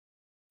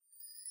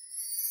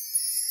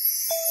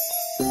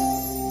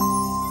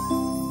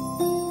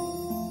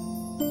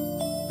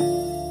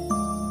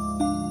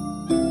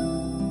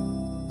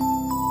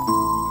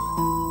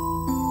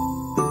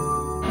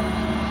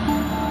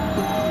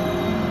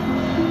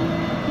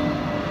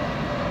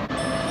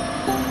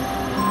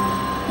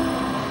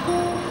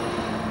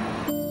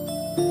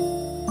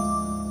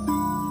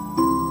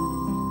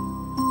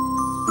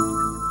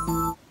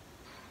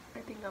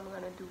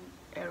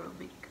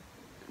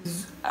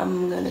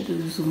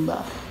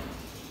Zumba.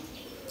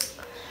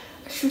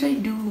 Should I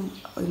do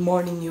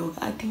morning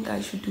yoga? I think I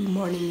should do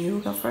morning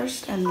yoga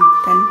first and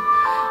then.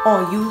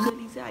 Oh,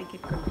 usually I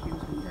get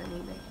confused with that.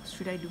 Like,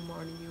 should I do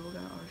morning yoga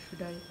or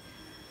should I?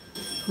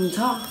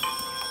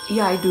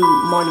 Yeah, I do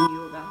morning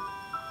yoga.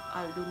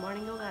 I'll do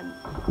morning yoga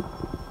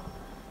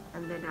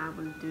and then I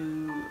will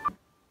do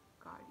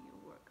cardio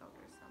workout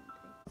or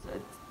something. So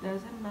it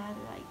doesn't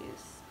matter, I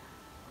guess,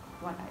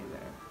 what I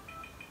wear.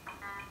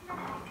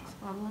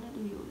 So I'm gonna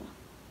do yoga.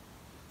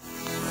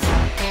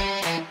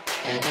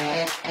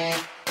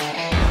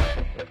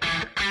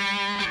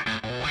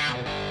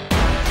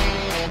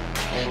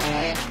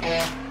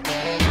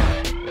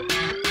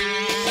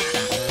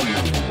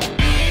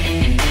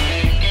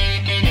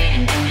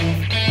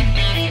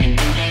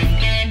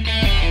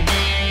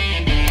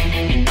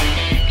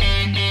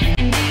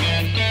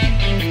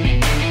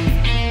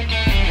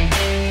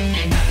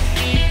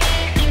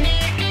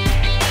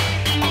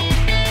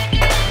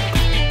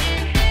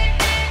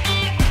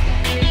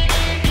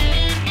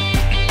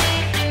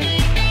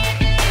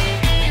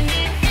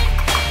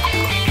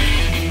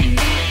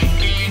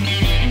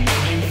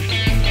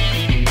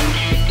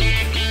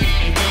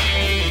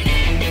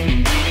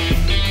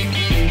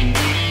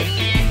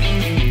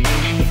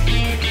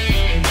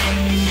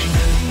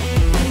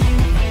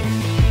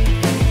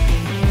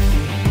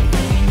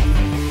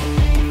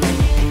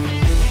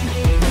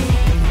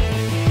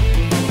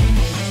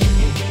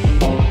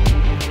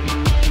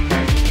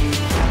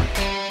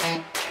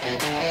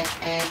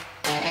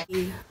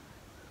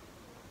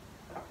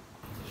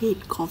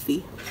 Hate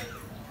coffee,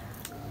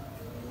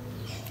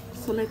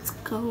 so let's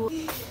go.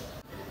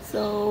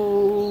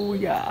 So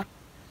yeah,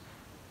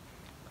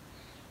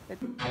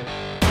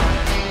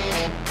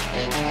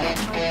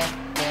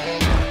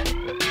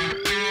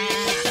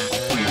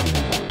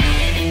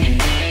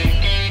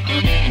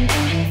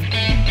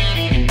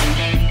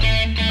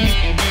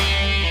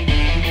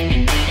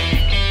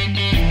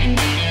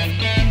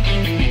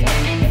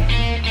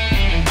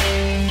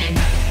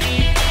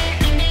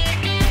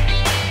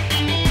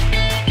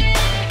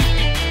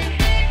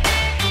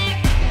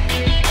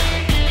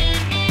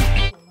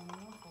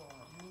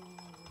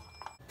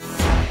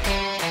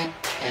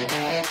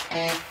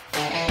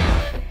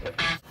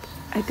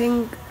 I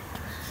think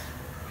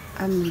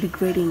I'm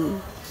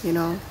regretting,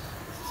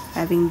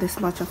 having this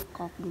much of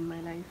coffee in my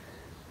life.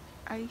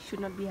 I should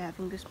not be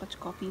having this much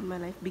coffee in my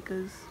life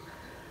because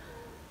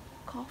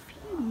coffee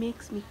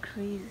makes me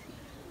crazy.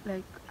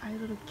 Like, I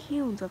don't know,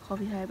 क्यों हुन्छ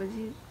coffee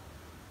खाएपछि?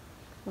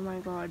 Oh my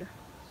god.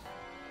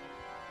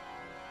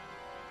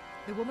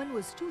 The woman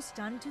was too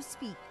stunned to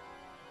speak.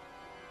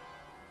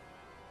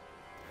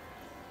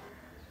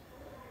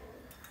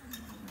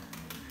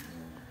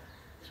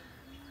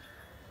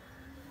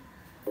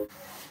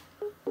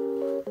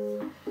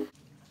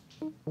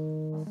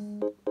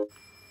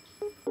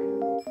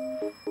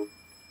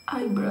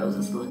 Eyebrows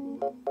is looking.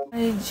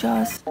 I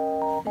just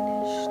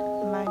finished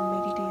my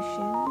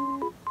meditation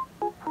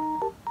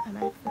and I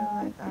feel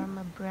like I'm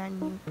a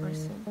brand new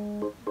person,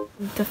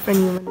 different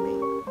human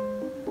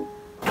being.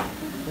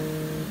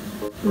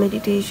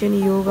 Meditation,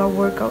 yoga,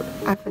 workout,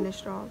 I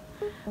finished all.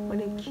 I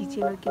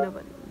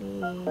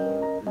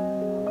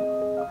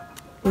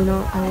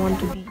want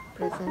to be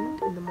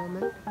present in the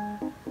moment.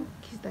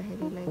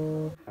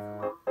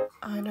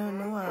 I don't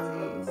know,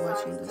 I'm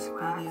watching this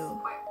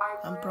video.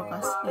 I'm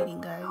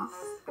procrastinating, guys.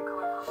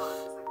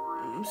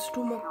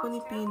 Stomach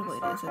pani pain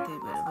bhairahech tyahi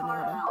bhayera pani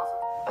hola.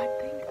 I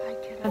think I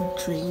cannot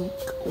drink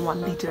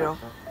 1 liter of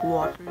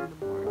water in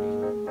the morning.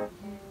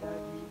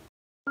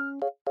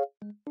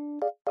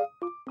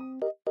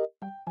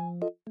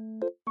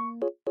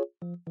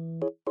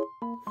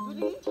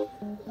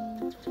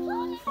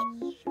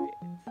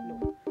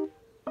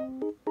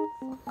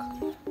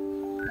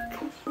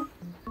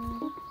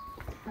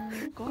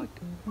 God,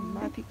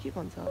 माथि के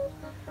भन्छ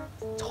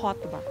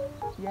छतमा.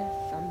 Yes,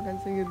 I'm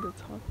dancing in the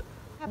छत.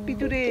 Happy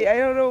today, I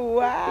don't know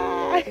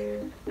why.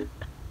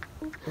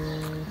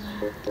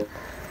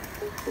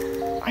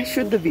 I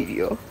shoot the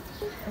video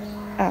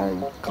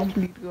and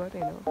complete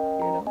kind of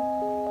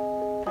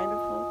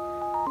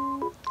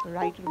a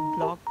writer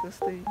blog,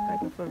 just a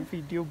kind of a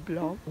video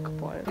blog.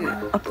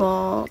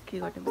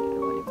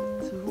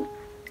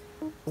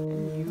 And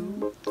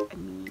you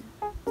and me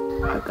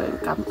are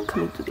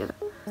coming together.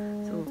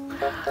 So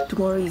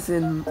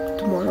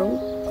tomorrow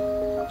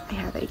I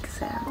have an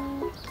exam.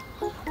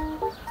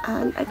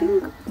 And I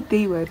think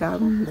day where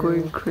I'm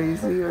going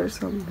crazy or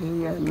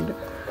something and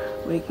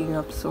waking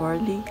up so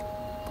early.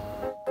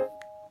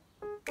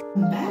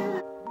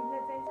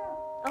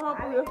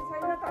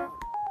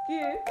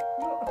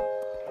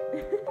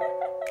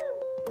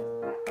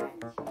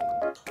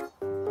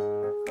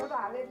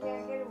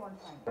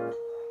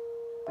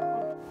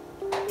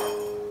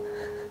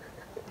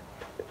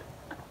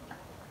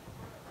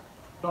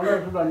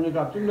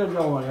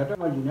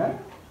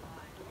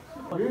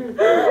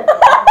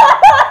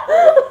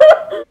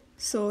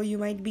 So you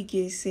might be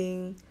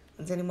guessing,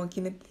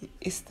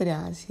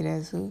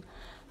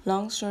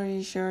 long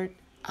story short,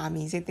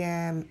 हामी चाहिँ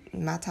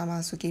त्यहाँ माछा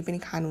मासु केही पनि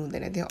खानु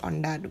हुँदैन थियो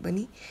अन्डाहरू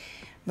पनि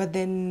बट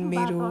देन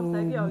मेरो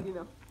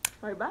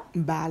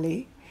बाले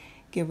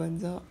के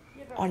भन्छ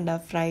अन्डा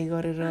फ्राई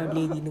गरेर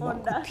ल्याइदिनु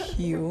भएको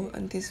थियो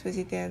अनि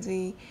त्यसपछि त्यहाँ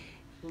चाहिँ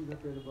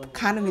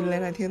खानु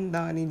मिल्दैन थियो नि त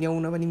अनि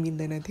ल्याउन पनि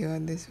मिल्दैन थियो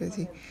अनि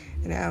त्यसपछि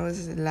अनि आई वाज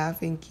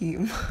लाफिङ कि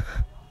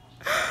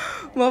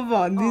म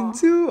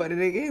भनिदिन्छु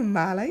भनेर के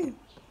मालाई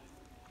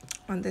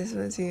अनि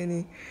त्यसपछि अनि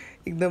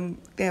एकदम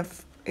त्यहाँ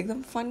एकदम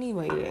फनी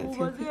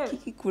भइरहेको थियो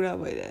के कुरा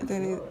भइरहेको थियो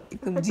अनि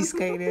एकदम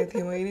जिस्काइरहेको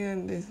थिएँ मैले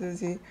अनि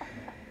त्यसपछि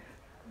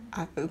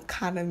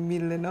खान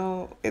मिल्दैन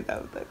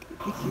यताउता के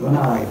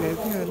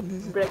भइरहेको थियो अनि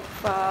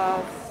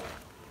Breakfast.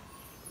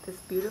 This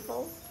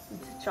beautiful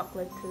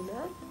chocolate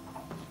tuna.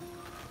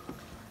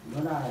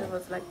 It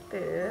was like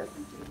this.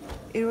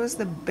 It was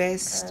the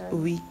best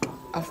week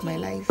of my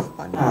life.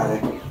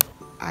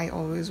 I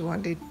always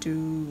wanted to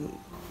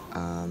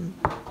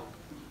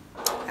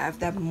have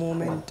that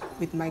moment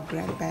with my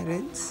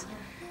grandparents.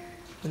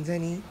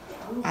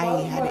 I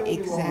had an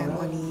exam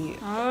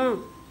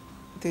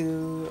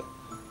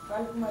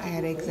I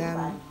had an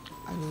exam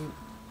and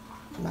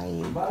my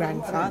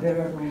grandfather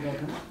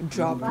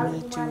dropped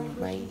me to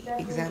my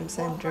exam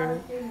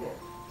center.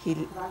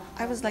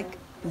 I was like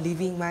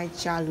living my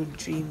childhood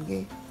dream.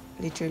 Okay?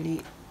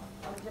 Literally,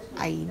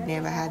 I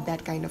never had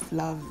that kind of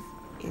love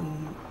in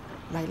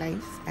my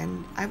life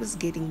and I was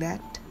getting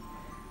that.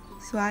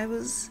 So I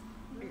was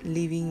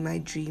living my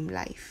dream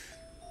life.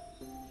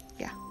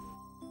 Yeah.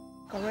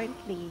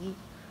 Currently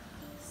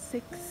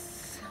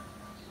 6.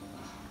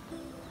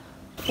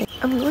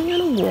 I'm going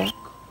on a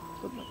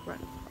walk with my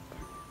grandfather.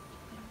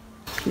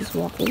 He's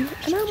walking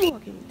and I'm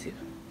walking too.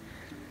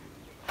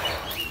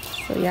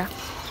 So yeah,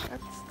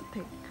 that's the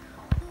thing.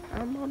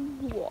 I'm on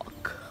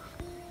walk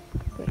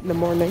in the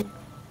morning.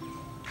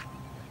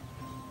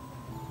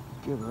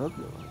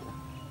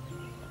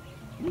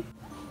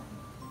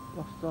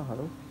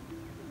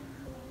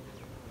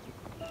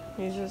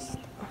 He's just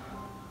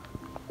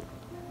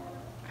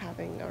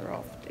having a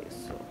rough day,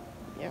 so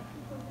yeah.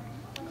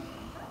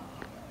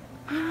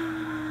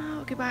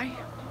 Okay, bye.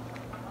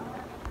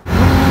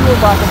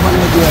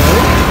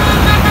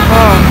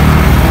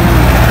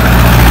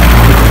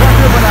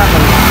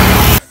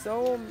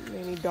 So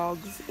many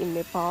dogs in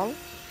Nepal.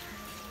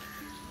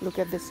 Look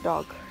at this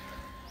dog.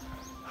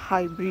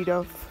 Hybrid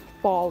of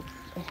Paul.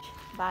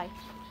 Bye.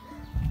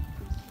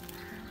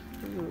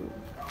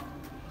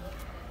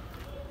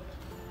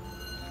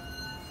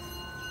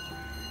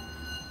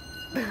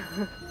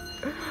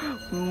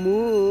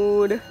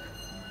 Mood.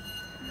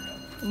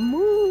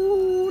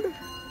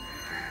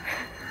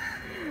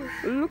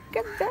 Look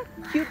at that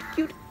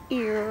cute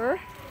ear.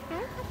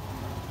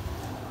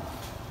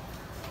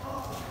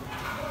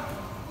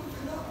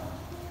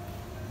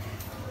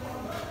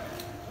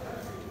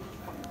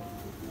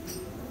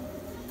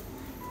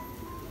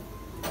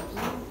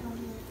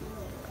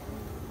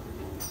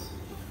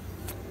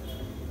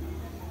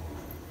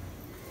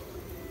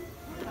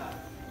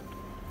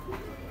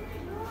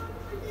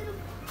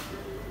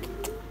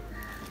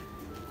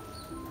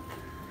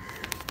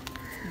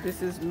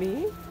 This is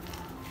me.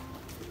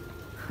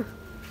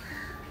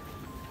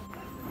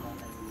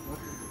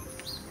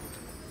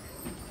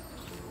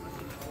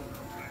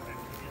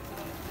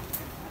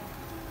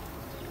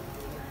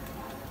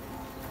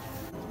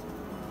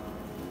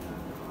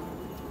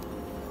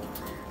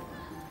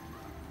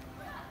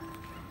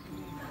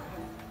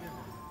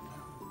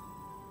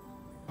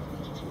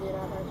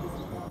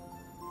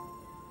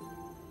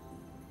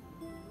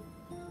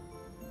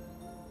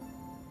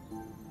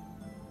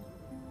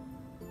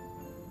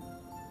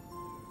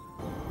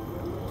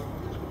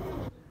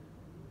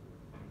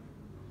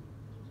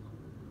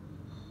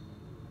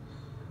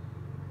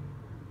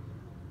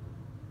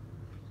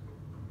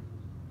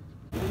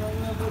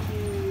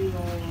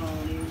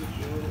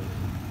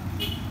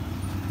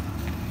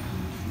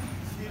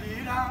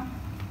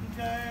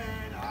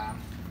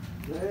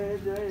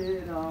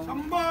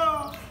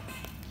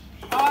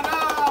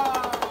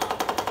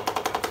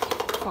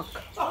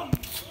 Fuck.